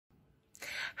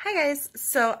Hi guys,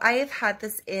 so I have had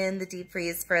this in the deep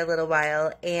freeze for a little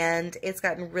while and it's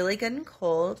gotten really good and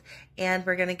cold and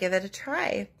we're gonna give it a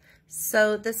try.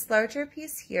 So this larger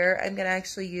piece here I'm gonna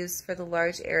actually use for the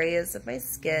large areas of my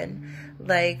skin,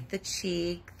 like the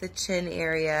cheek, the chin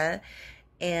area,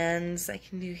 and I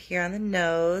can do here on the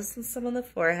nose and some on the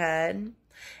forehead.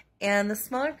 And the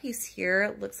smaller piece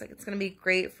here looks like it's gonna be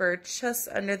great for just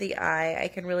under the eye. I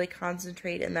can really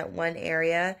concentrate in that one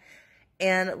area.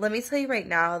 And let me tell you right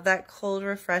now, that cold,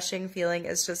 refreshing feeling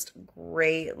is just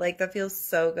great. Like, that feels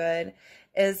so good.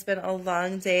 It's been a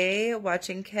long day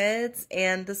watching kids,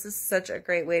 and this is such a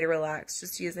great way to relax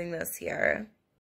just using this here.